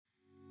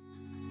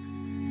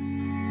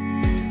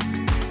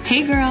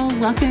Hey girl,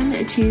 welcome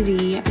to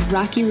the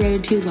Rocky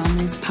Road to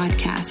Wellness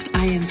podcast.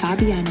 I am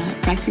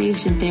Fabiana,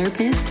 recreation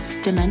therapist,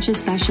 dementia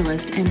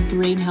specialist, and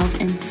brain health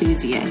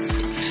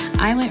enthusiast.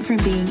 I went from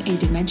being a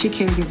dementia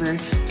caregiver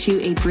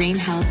to a brain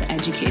health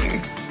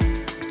educator.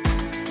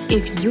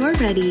 If you're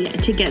ready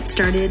to get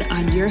started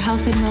on your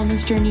health and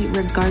wellness journey,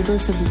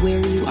 regardless of where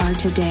you are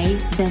today,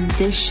 then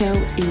this show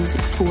is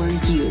for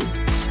you.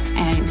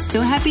 And I'm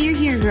so happy you're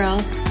here,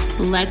 girl.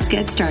 Let's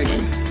get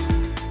started.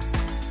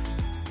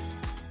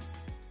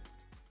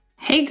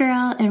 Hey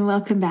girl, and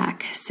welcome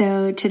back.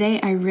 So today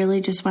I really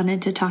just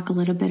wanted to talk a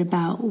little bit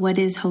about what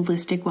is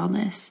holistic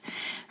wellness,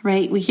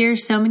 right? We hear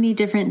so many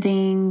different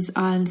things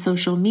on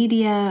social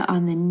media,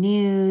 on the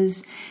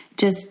news,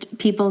 just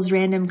people's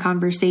random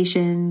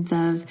conversations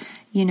of,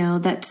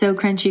 that's so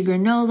crunchy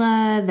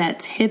granola,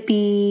 that's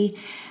hippie,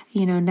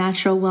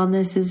 natural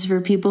wellness is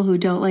for people who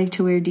don't like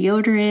to wear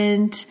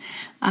deodorant,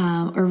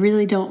 or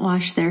really don't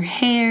wash their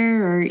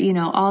hair, or,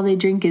 all they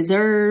drink is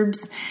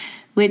herbs.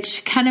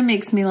 Which kind of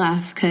makes me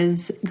laugh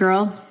because,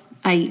 girl,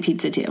 I eat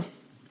pizza too,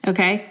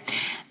 okay?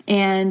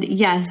 And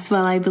yes,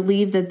 while I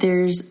believe that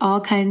there's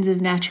all kinds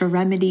of natural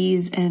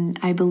remedies and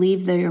I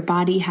believe that your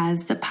body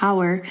has the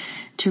power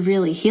to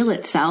really heal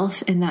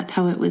itself and that's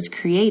how it was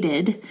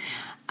created,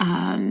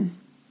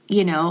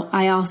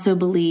 I also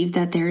believe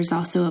that there's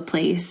also a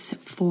place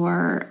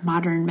for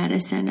modern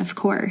medicine, of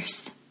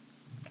course.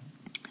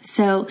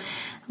 So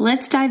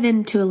let's dive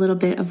into a little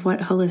bit of what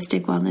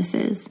holistic wellness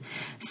is.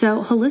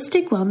 So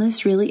holistic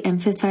wellness really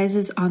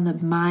emphasizes on the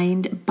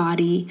mind,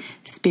 body,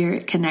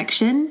 spirit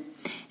connection.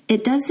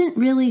 It doesn't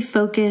really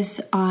focus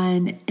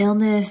on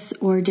illness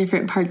or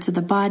different parts of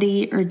the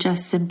body or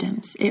just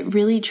symptoms. It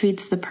really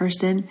treats the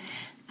person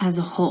as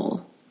a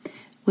whole,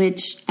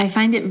 which I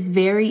find it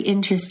very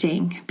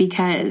interesting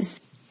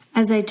because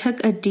as I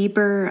took a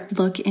deeper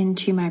look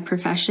into my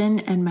profession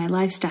and my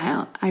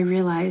lifestyle, I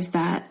realized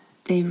that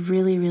they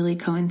really, really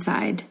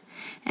coincide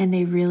and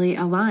they really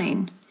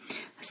align.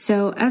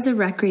 So as a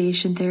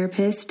recreation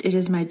therapist, it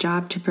is my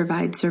job to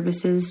provide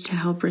services to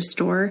help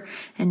restore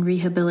and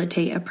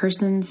rehabilitate a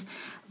person's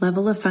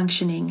level of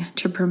functioning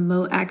to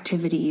promote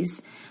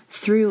activities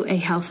through a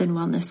health and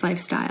wellness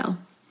lifestyle.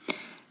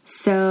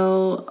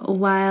 So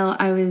while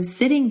I was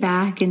sitting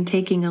back and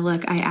taking a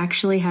look, I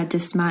actually had to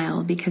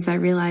smile because I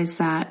realized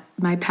that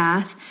my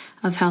path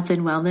of health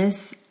and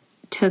wellness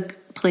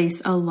took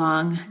place a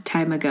long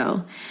time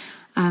ago.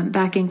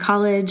 Back in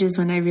college is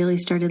when I really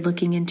started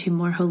looking into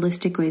more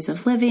holistic ways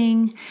of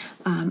living.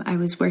 I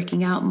was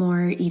working out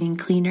more, eating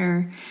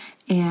cleaner.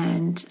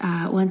 And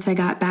once I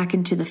got back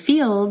into the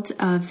field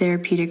of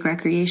therapeutic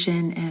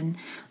recreation and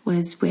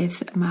was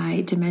with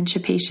my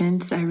dementia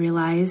patients, I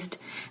realized,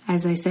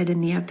 as I said in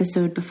the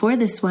episode before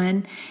this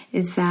one,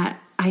 is that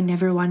I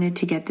never wanted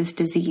to get this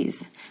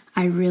disease.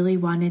 I really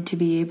wanted to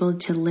be able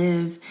to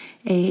live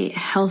a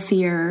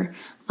healthier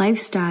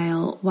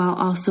lifestyle while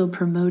also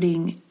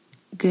promoting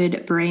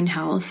good brain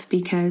health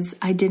because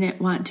I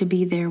didn't want to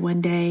be there one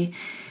day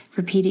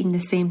repeating the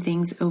same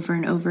things over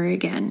and over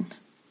again.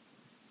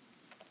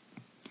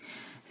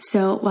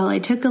 So while I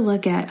took a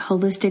look at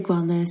holistic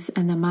wellness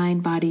and the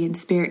mind, body, and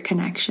spirit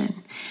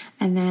connection,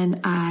 and then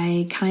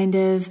I kind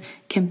of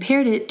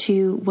compared it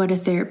to what a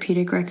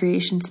therapeutic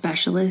recreation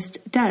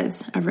specialist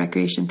does, a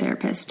recreation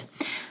therapist.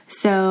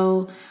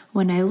 So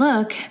when I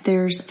look,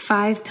 there's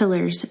 5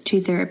 pillars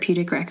to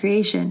therapeutic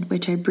recreation,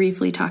 which I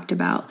briefly talked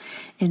about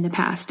in the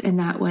past, and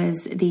that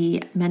was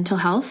the mental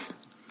health,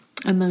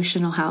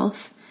 emotional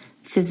health,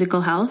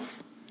 physical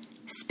health,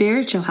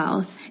 spiritual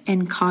health,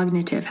 and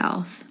cognitive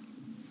health.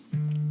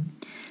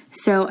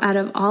 So out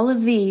of all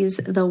of these,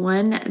 the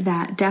one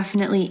that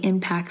definitely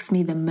impacts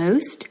me the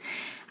most,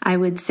 I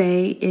would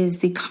say, is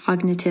the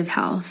cognitive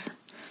health.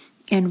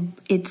 And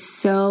it's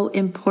so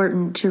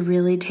important to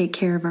really take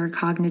care of our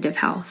cognitive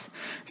health.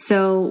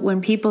 So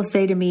when people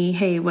say to me,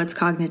 hey, what's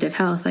cognitive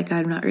health? Like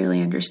I'm not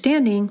really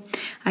understanding.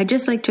 I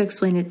just like to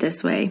explain it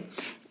this way.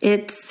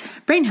 It's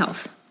brain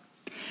health.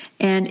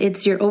 And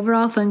it's your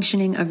overall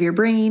functioning of your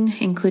brain,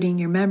 including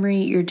your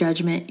memory, your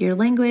judgment, your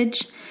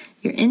language,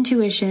 your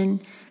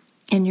intuition,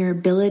 and your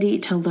ability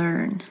to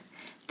learn.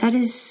 That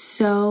is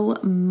so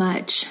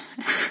much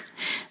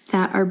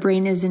that our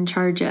brain is in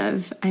charge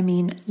of. I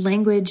mean,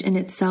 language in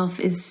itself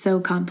is so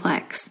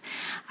complex.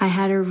 I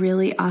had a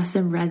really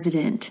awesome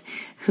resident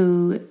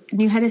who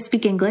knew how to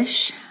speak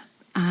English.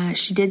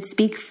 She did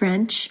speak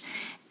French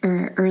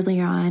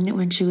early on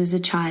when she was a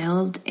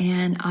child.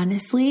 And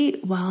honestly,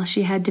 while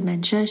she had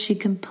dementia, she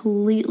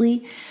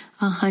completely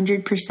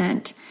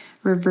 100%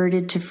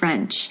 reverted to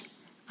French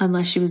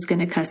unless she was going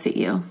to cuss at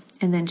you.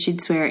 And then she'd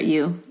swear at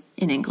you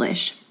in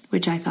English,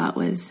 which I thought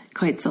was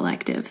quite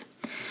selective.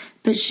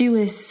 But she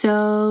was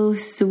so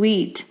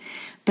sweet.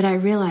 But I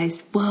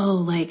realized, whoa,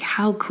 like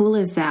how cool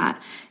is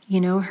that?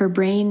 Her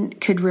brain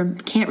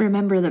can't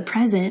remember the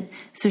present.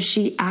 So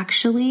she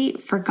actually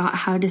forgot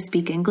how to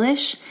speak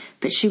English,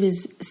 but she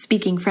was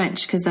speaking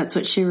French because that's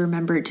what she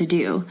remembered to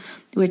do,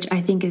 which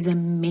I think is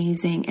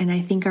amazing. And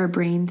I think our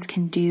brains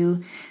can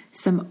do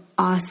some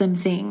awesome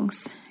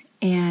things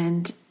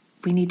and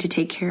we need to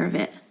take care of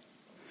it.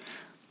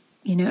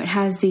 it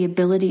has the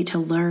ability to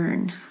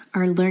learn.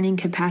 Our learning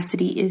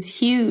capacity is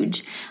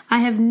huge. I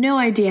have no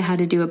idea how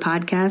to do a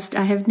podcast.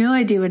 I have no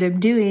idea what I'm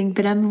doing,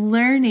 but I'm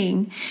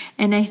learning.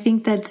 And I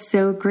think that's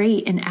so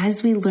great. And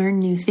as we learn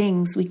new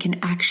things, we can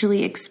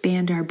actually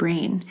expand our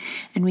brain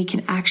and we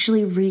can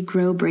actually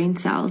regrow brain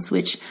cells,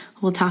 which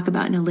we'll talk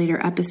about in a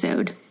later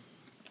episode.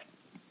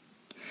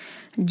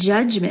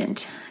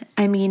 Judgment.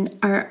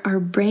 Our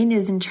brain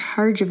is in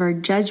charge of our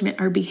judgment,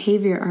 our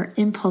behavior, our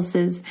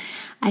impulses.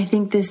 I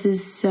think this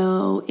is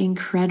so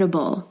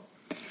incredible.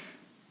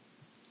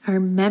 Our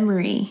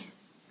memory.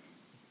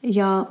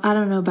 Y'all, I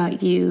don't know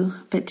about you,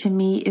 but to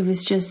me, it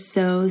was just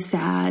so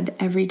sad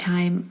every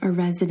time a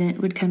resident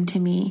would come to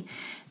me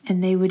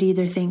and they would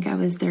either think I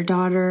was their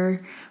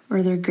daughter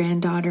or their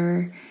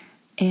granddaughter,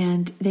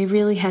 and they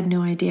really had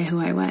no idea who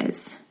I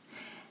was.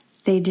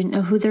 They didn't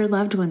know who their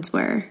loved ones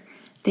were.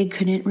 They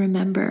couldn't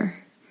remember.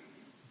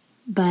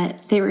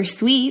 But they were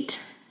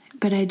sweet,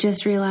 but I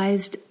just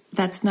realized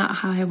that's not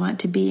how I want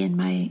to be in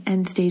my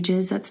end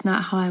stages. That's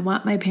not how I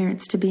want my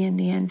parents to be in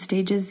the end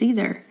stages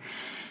either.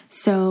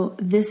 So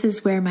this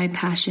is where my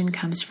passion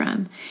comes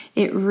from.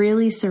 It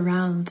really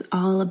surrounds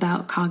all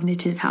about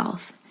cognitive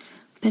health.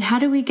 But how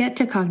do we get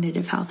to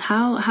cognitive health?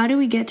 How do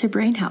we get to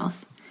brain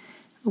health?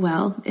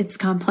 Well, it's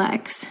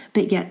complex,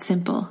 but yet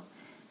simple.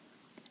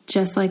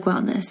 Just like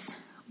wellness.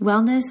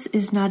 Wellness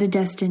is not a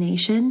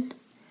destination.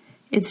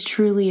 It's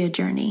truly a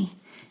journey.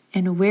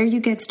 And where you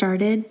get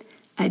started,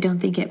 I don't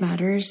think it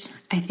matters.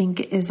 I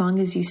think as long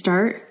as you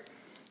start,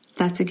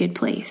 that's a good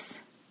place.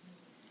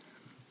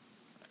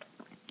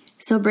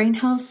 So brain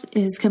health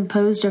is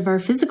composed of our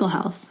physical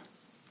health.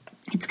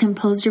 It's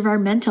composed of our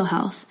mental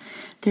health.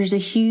 There's a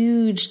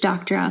huge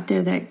doctor out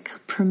there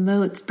that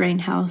promotes brain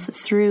health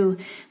through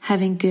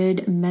having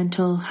good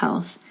mental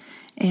health.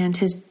 And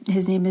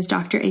his name is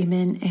Dr.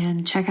 Amen,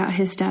 and check out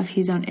his stuff.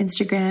 He's on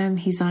Instagram.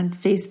 He's on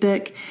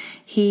Facebook.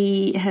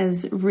 He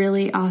has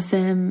really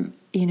awesome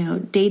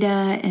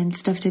data and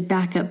stuff to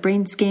back up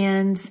brain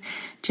scans,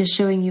 just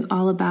showing you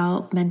all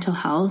about mental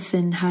health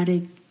and how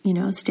to,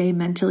 stay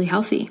mentally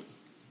healthy.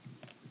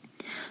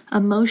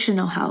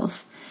 Emotional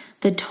health.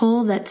 The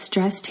toll that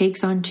stress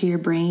takes onto your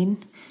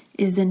brain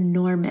is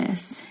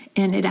enormous,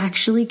 and it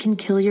actually can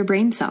kill your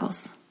brain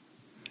cells.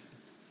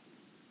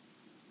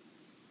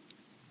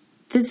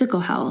 Physical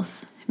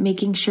health.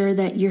 Making sure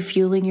that you're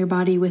fueling your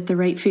body with the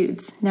right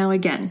foods. Now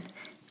again,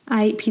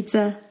 I eat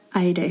pizza,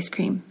 I eat ice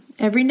cream.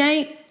 Every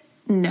night?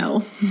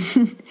 No.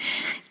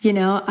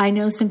 I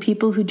know some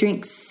people who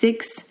drink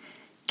 6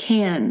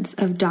 cans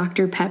of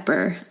Dr.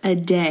 Pepper a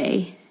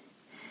day.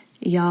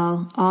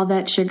 Y'all, all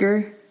that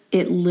sugar,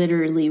 it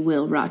literally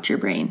will rot your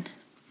brain.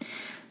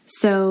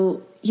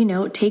 So,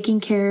 taking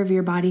care of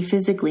your body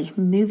physically,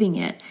 moving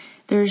it.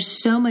 There's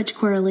so much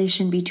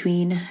correlation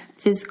between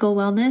physical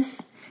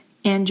wellness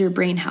and your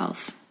brain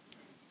health.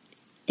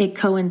 It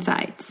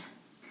coincides.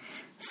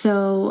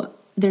 So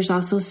there's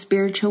also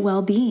spiritual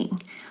well-being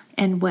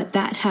and what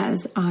that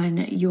has on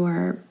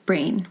your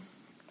brain.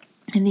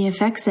 And the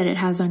effects that it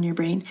has on your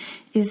brain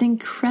is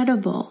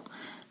incredible.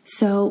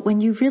 So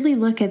when you really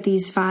look at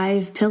these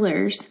 5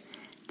 pillars,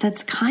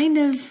 that's kind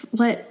of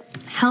what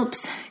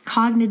helps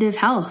cognitive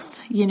health,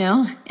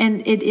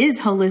 and it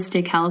is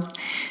holistic health.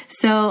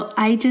 So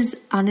I just,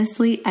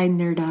 honestly, I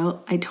nerd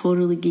out. I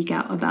totally geek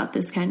out about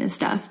this kind of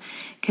stuff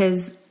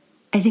because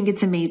I think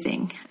it's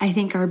amazing. I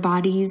think our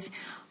bodies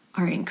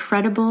are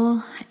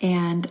incredible,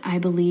 and I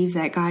believe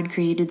that God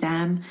created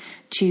them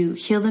to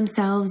heal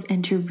themselves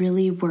and to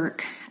really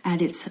work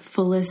at its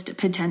fullest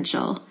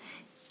potential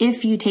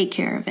if you take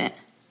care of it.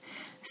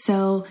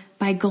 So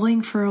by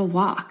going for a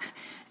walk,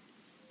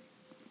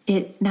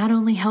 it not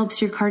only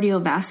helps your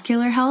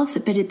cardiovascular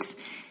health, but it's,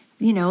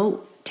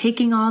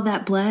 taking all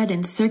that blood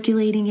and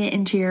circulating it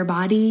into your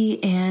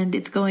body, and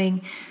it's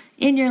going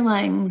in your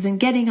lungs and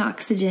getting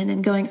oxygen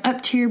and going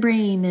up to your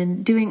brain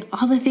and doing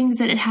all the things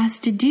that it has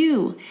to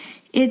do.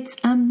 It's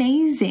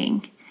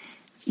amazing.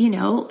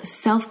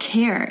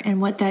 Self-care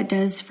and what that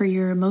does for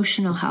your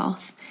emotional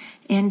health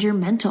and your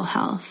mental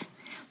health.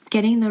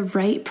 Getting the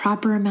right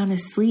proper amount of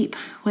sleep,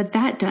 what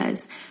that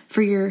does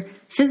for your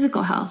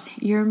physical health,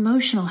 your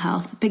emotional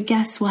health. But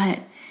guess what?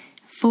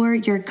 For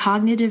your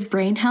cognitive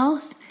brain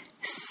health,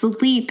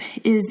 sleep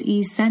is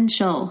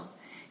essential.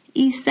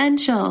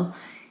 Essential.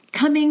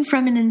 Coming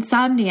from an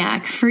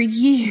insomniac for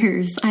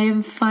years, I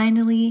am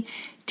finally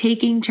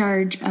taking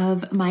charge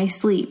of my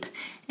sleep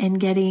and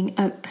getting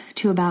up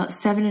to about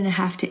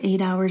 7.5 to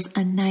 8 hours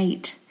a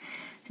night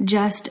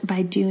just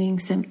by doing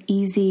some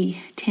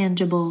easy,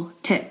 tangible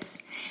tips.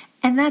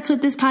 And that's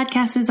what this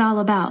podcast is all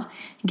about.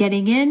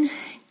 Getting in,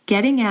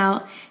 getting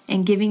out,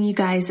 and giving you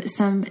guys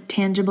some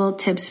tangible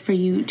tips for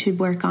you to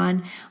work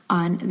on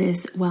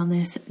this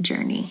wellness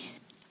journey.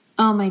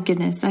 Oh my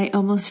goodness, I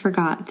almost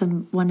forgot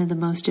one of the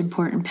most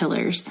important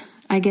pillars.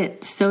 I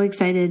get so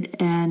excited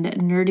and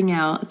nerding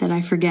out that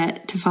I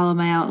forget to follow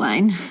my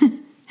outline.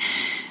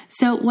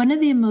 So one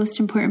of the most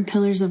important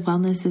pillars of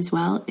wellness as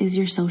well is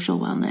your social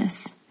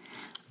wellness.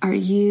 Are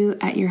you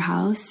at your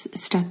house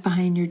stuck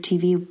behind your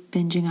TV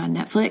binging on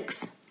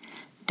Netflix?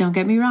 don't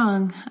get me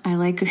wrong, I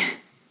like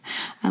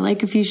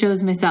a few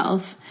shows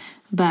myself,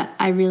 but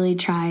I really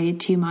try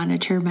to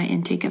monitor my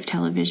intake of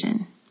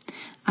television.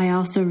 I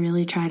also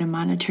really try to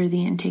monitor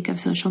the intake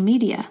of social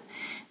media,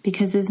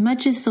 because as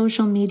much as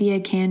social media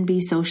can be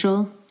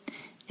social,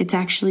 it's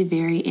actually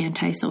very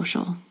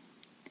antisocial.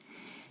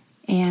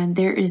 And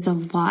there is a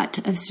lot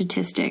of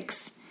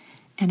statistics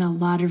and a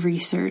lot of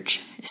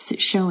research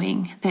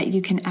showing that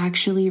you can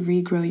actually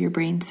regrow your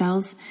brain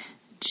cells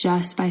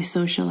just by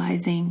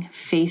socializing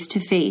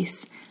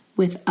face-to-face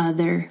with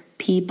other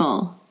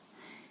people.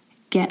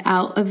 Get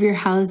out of your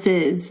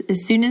houses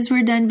as soon as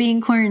we're done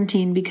being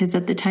quarantined, because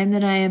at the time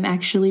that I am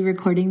actually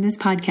recording this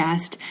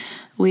podcast,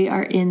 we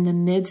are in the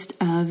midst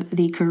of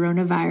the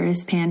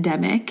coronavirus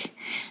pandemic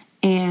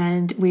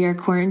and we are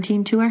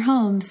quarantined to our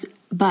homes.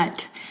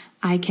 But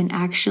I can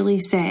actually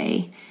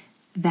say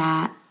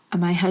that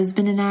my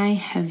husband and I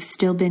have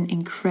still been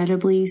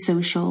incredibly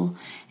social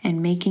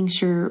and making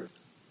sure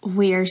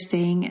we are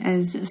staying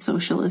as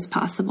social as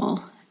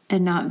possible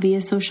and not via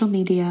social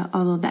media,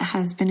 although that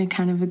has been a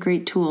kind of a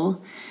great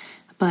tool,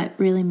 but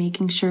really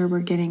making sure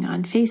we're getting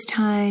on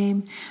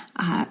FaceTime.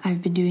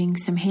 I've been doing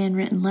some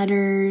handwritten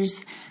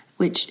letters,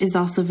 which is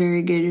also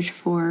very good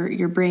for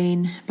your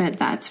brain, but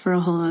that's for a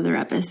whole other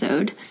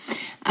episode.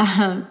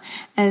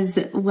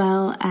 As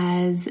well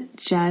as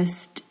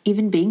just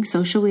even being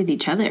social with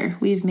each other.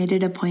 We've made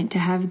it a point to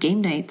have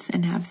game nights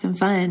and have some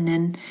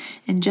fun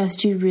and just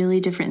do really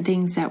different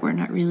things that we're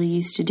not really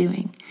used to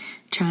doing.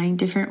 Trying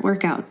different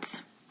workouts.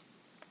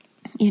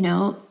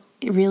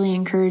 Really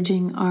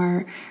encouraging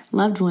our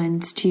loved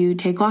ones to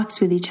take walks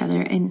with each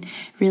other and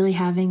really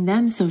having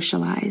them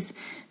socialize.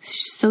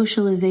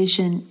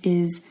 Socialization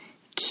is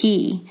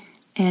key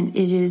and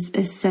it is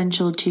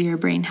essential to your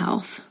brain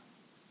health.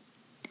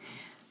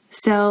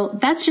 So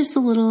that's just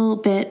a little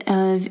bit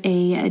of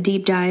a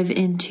deep dive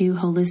into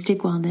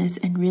holistic wellness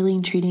and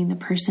really treating the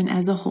person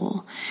as a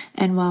whole.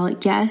 And while,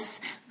 yes,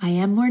 I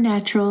am more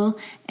natural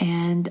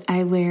and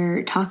I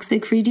wear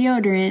toxic-free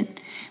deodorant,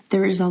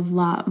 there is a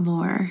lot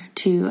more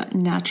to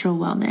natural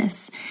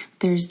wellness.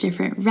 There's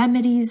different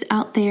remedies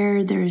out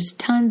there. There's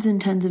tons and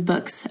tons of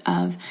books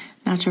of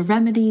natural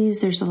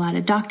remedies. There's a lot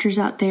of doctors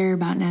out there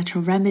about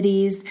natural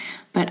remedies,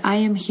 but I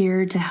am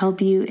here to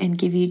help you and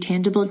give you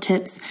tangible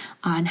tips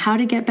on how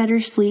to get better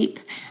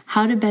sleep,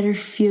 how to better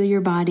fuel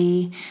your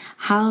body,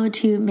 how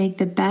to make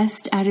the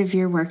best out of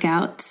your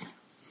workouts,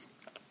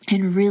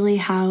 and really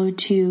how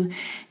to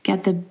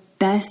get the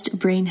best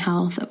brain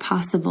health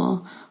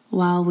possible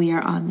while we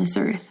are on this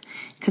earth.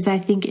 Because I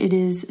think it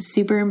is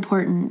super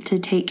important to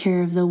take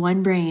care of the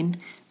one brain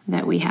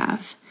that we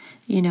have.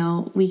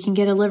 We can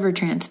get a liver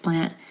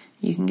transplant,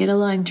 you can get a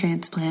lung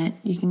transplant,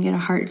 you can get a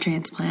heart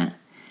transplant,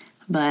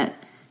 but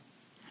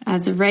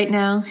as of right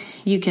now,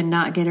 you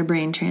cannot get a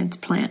brain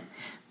transplant.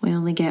 We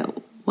only get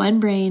one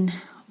brain,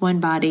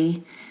 one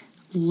body.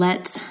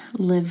 Let's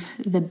live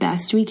the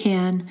best we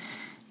can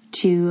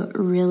to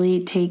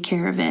really take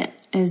care of it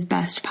as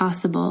best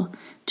possible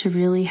to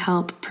really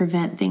help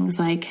prevent things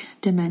like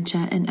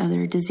dementia and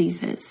other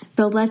diseases.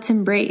 So let's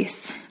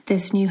embrace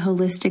this new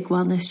holistic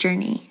wellness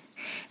journey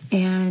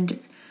and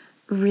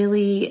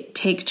really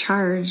take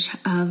charge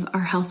of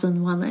our health and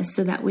wellness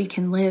so that we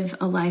can live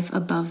a life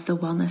above the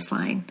wellness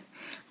line.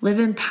 Live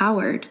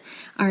empowered.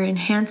 Our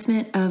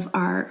enhancement of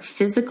our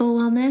physical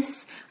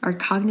wellness, our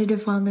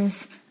cognitive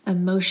wellness,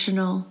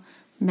 emotional,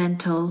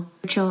 mental,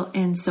 spiritual,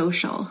 and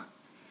social.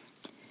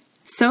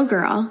 So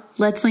girl,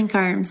 let's link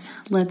arms.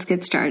 Let's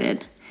get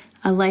started.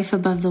 A life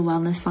above the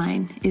wellness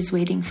line is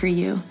waiting for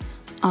you.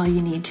 All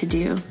you need to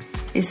do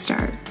is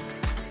start.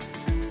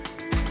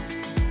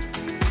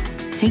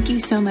 Thank you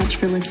so much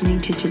for listening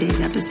to today's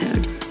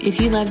episode.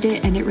 If you loved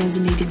it and it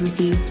resonated with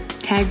you,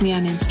 tag me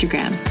on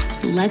Instagram.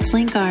 Let's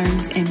link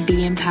arms and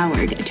be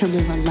empowered to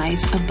live a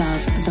life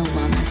above the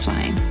wellness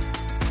line.